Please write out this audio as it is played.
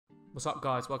What's up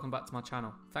guys, welcome back to my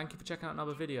channel. Thank you for checking out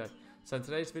another video. So in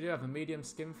today's video I have a medium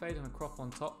skin fade and a crop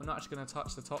on top. We're not actually going to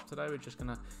touch the top today, we're just going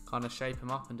to kind of shape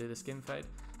him up and do the skin fade.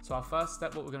 So our first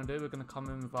step, what we're going to do, we're going to come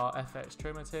in with our FX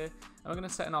trimmers here and we're going to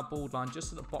set in our bald line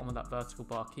just at the bottom of that vertical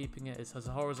bar, keeping it as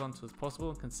horizontal as possible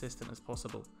and consistent as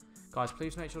possible. Guys,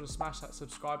 please make sure to smash that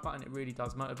subscribe button, it really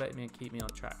does motivate me and keep me on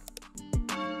track.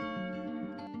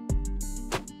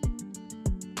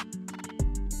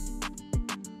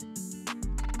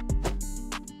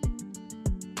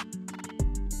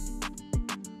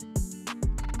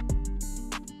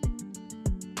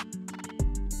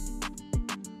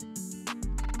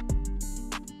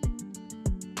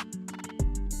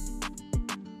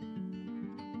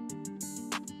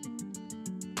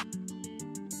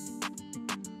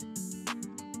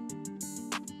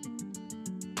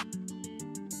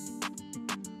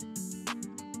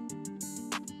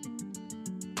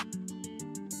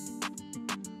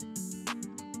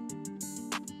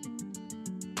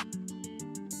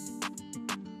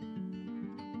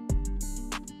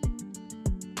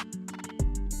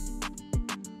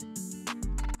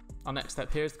 Our next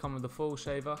step here is to come with the full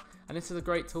shaver, and this is a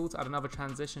great tool to add another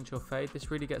transition to your fade.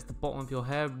 This really gets the bottom of your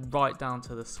hair right down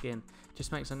to the skin.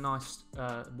 Just makes a nice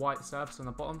white surface on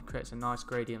the bottom, creates a nice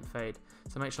gradient fade.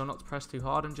 So make sure not to press too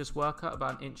hard and just work out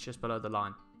about an inch just below the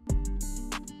line.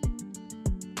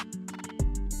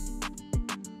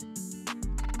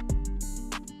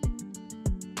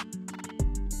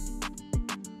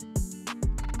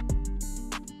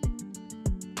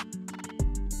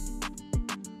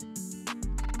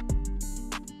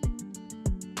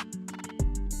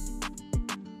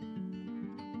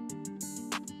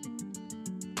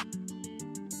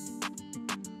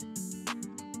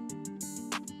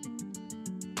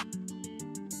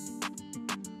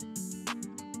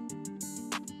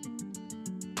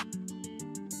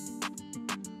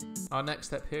 Our next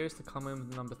step here is to come in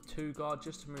with the number 2 guard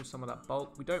just to remove some of that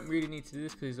bulk. We don't really need to do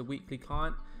this because he's a weekly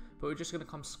client, but we're just going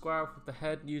to come square off with the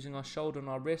head using our shoulder and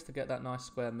our wrist to get that nice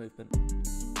square movement.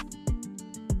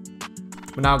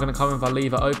 We're now going to come in with our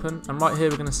lever open, and right here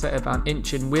we're going to set it about an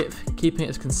inch in width, keeping it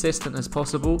as consistent as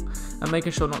possible and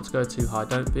making sure not to go too high.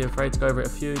 Don't be afraid to go over it a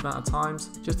few amount of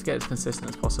times just to get it as consistent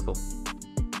as possible.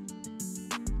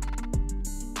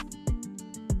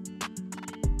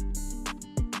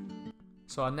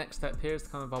 So our next step here is to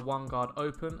come with our 1 guard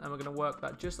open, and we're going to work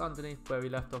that just underneath where we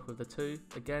left off with the 2,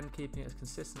 again keeping it as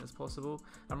consistent as possible,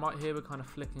 and right here we're kind of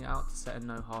flicking it out to set in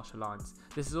no harsher lines.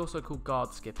 This is also called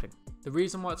guard skipping. The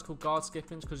reason why it's called guard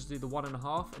skipping is because you do the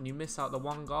 1.5 and you miss out the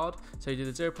 1 guard, so you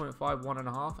do the 0.5,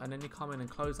 1.5, and then you come in and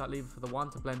close that lever for the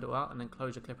 1 to blend it out, and then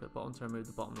close your clip at the bottom to remove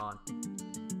the bottom line.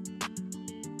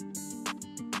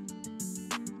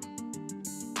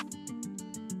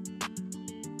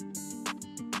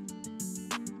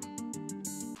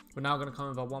 We're now going to come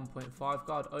with our 1.5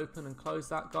 guard open and close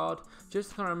that guard just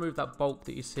to kind of remove that bulk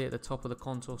that you see at the top of the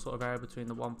contour sort of area between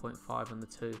the 1.5 and the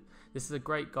 2. This is a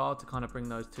great guard to kind of bring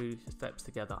those 2 steps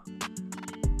together.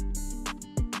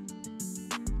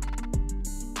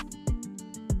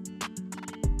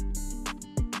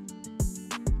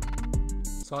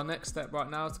 So our next step right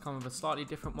now is to come with a slightly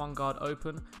different 1 guard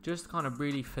open just to kind of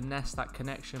really finesse that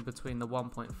connection between the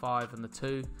 1.5 and the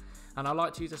 2. And I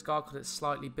like to use this guard because it's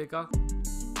slightly bigger.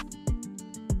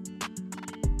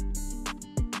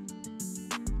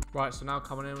 Right, so now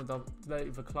coming in with the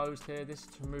lever closed here, this is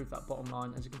to remove that bottom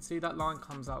line. As you can see, that line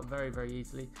comes out very, very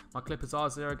easily. My clippers are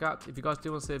 0 gapped. If you guys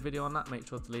do want to see a video on that, make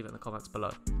sure to leave it in the comments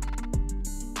below.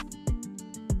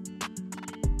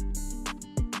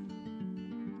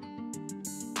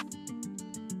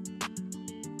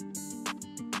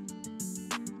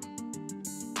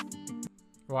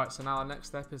 Right, so now our next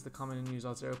step is to come in and use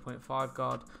our 0.5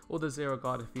 guard or the 0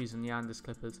 guard if you're using Neander's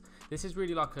clippers. This is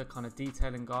really like a kind of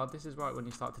detailing guard. This is right when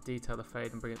you start to detail the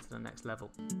fade and bring it to the next level.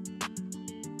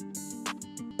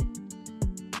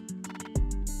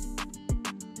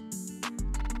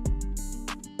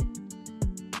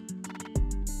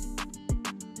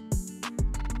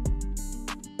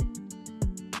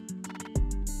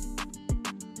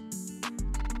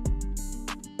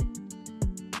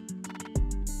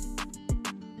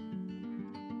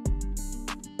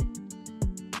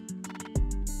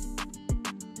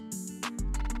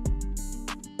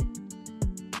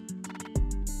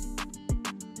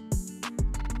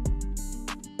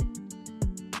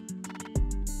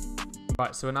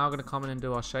 Right, so we're now going to come in and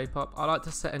do our shape up. I like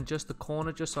to set in just the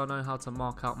corner just so I know how to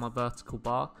mark out my vertical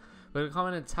bar. We're going to come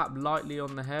in and tap lightly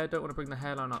on the hair. Don't want to bring the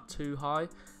hairline up too high.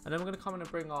 And then we're going to come in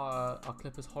and bring our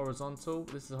clippers horizontal.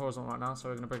 This is horizontal right now, so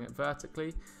we're going to bring it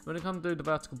vertically. We're going to come and do the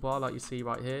vertical bar like you see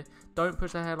right here. Don't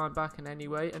push the hairline back in any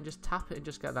way, and just tap it and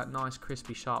just get that nice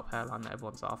crispy sharp hairline that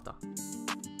everyone's after.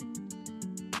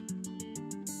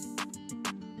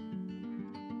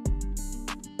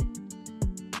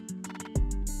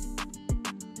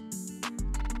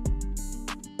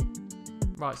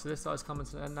 Right, so this side's coming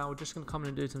to the end now. We're just going to come in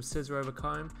and do some scissor over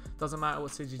comb. Doesn't matter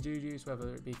what scissors you use,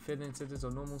 whether it be thinning scissors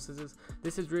or normal scissors.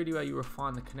 This is really where you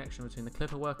refine the connection between the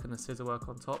clipper work and the scissor work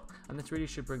on top, and this really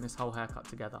should bring this whole haircut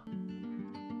together.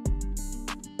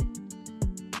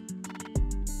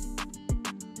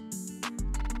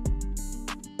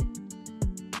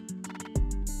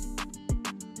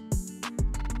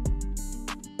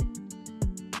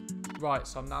 Right,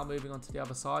 so I'm now moving on to the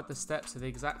other side. The steps are the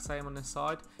exact same on this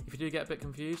side. If you do get a bit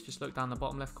confused, just look down the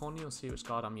bottom left corner, you'll see which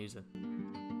guard I'm using.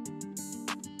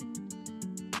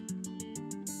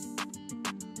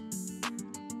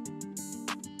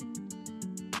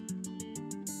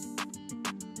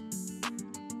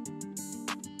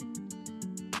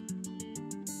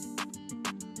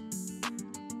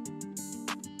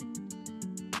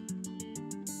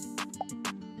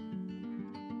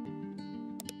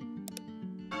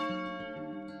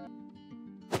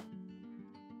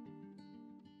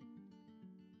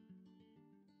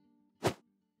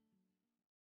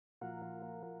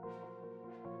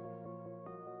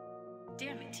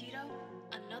 Damn it, Tito.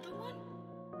 Another one?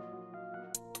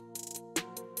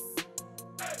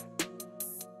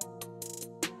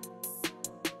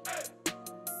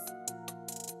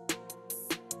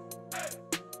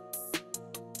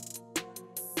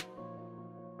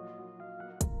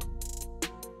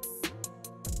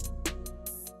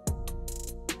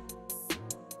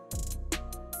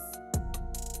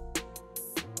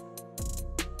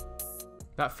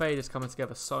 That fade is coming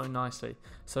together so nicely.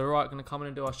 So right, going to come in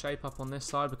and do our shape up on this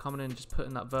side. We're coming in and just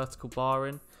putting that vertical bar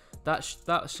in. That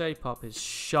shape up is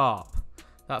sharp.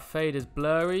 That fade is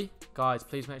blurry. Guys,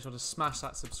 please make sure to smash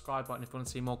that subscribe button if you want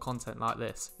to see more content like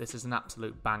this. This is an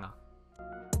absolute banger.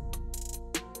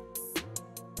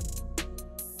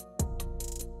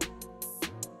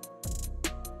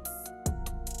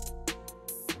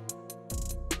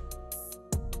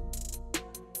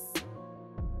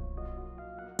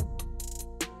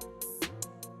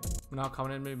 We're now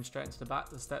coming in, moving straight into the back.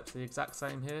 The steps are the exact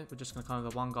same here. We're just going to come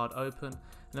with a one guard open, and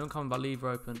then we're coming by lever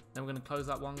open. Then we're going to close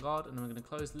that one guard, and then we're going to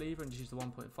close the lever and just use the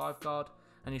 1.5 guard,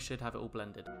 and you should have it all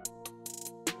blended.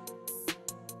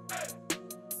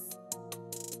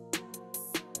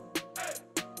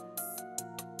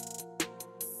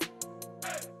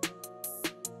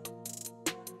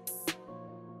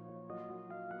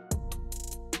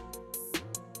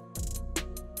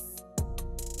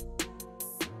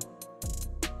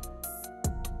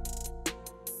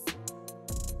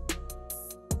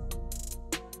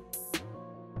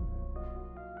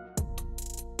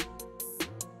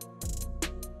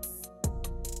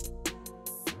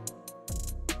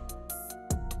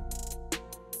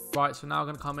 Right, so now we're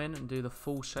going to come in and do the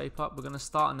full shape up. We're going to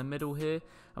start in the middle here, and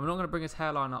we're not going to bring his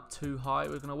hairline up too high.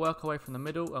 We're going to work our way from the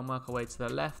middle and work our way to the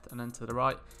left and then to the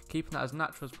right, keeping that as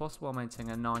natural as possible while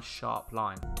maintaining a nice sharp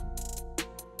line.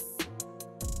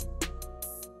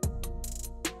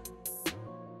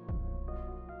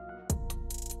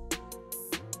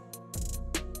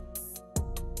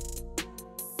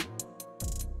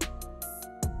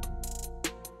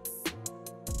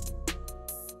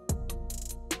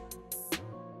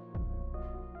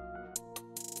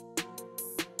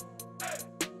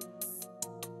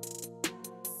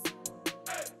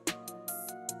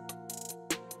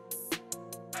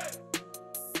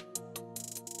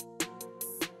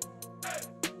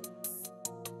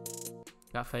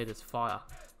 That fade is fire.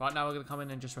 Right, now we're going to come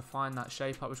in and just refine that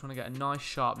shape up. We just want to get a nice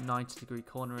sharp 90-degree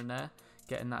corner in there,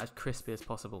 getting that as crispy as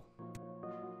possible.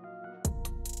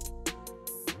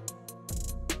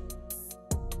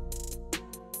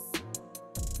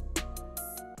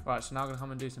 Right, so now I'm going to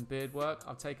come and do some beard work.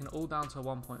 I've taken it all down to a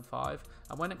 1.5,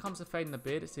 and when it comes to fading the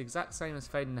beard, it's the exact same as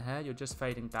fading the hair, you're just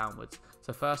fading downwards.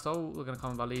 So first of all, we're going to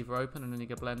come with our lever open, and then you're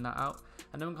going to blend that out,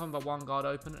 and then we're going to come with our one guard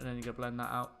open, and then you're going to blend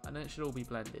that out, and then it should all be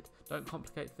blended. Don't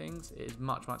complicate things, it is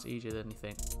much easier than you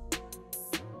think.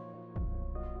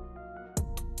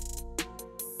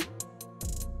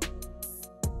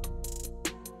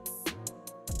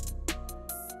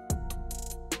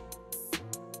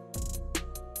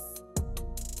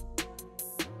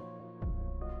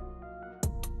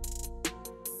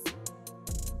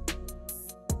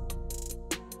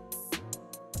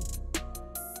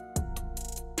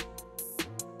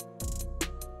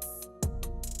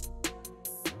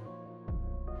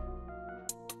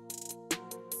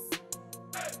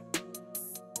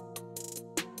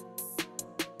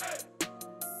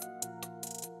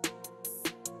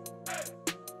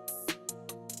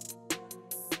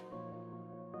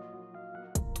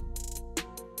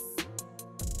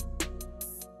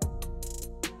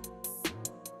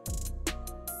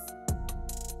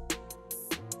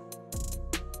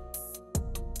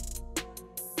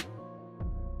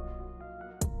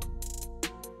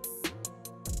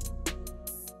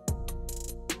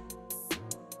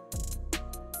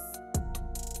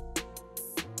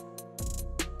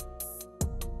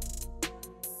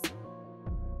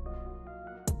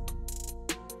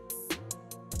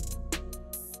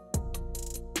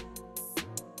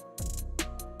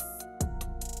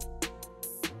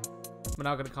 We're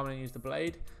now going to come in and use the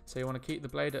blade. So you want to keep the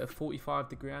blade at a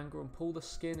 45-degree angle and pull the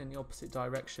skin in the opposite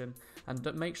direction. And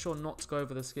make sure not to go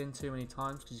over the skin too many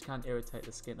times because you can irritate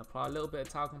the skin. Apply a little bit of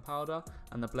talcum powder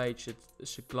and the blade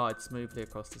should glide smoothly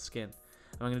across the skin.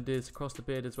 And I'm going to do this across the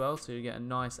beard as well, so you get a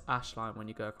nice ash line when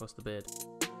you go across the beard.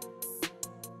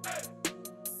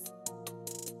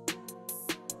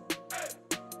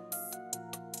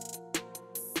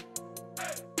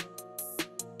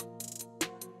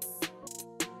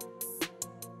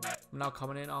 I'm now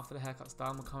coming in after the haircut's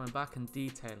done. We're coming back and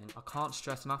detailing. I can't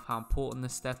stress enough how important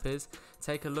this step is.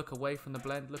 Take a look away from the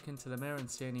blend, look into the mirror and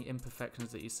see any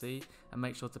imperfections that you see, and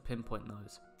make sure to pinpoint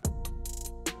those.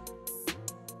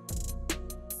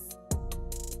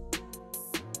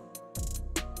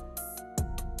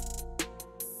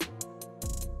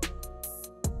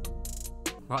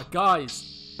 Right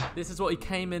guys, this is what he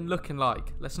came in looking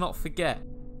like. Let's not forget.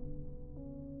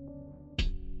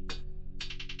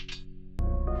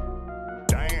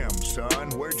 Damn son,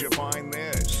 where'd you find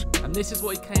this? And this is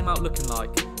what he came out looking like.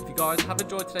 If you guys have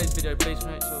enjoyed today's video, please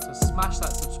make sure to smash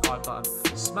that subscribe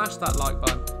button, smash that like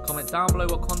button, comment down below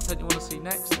what content you want to see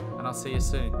next, and I'll see you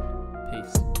soon.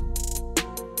 Peace.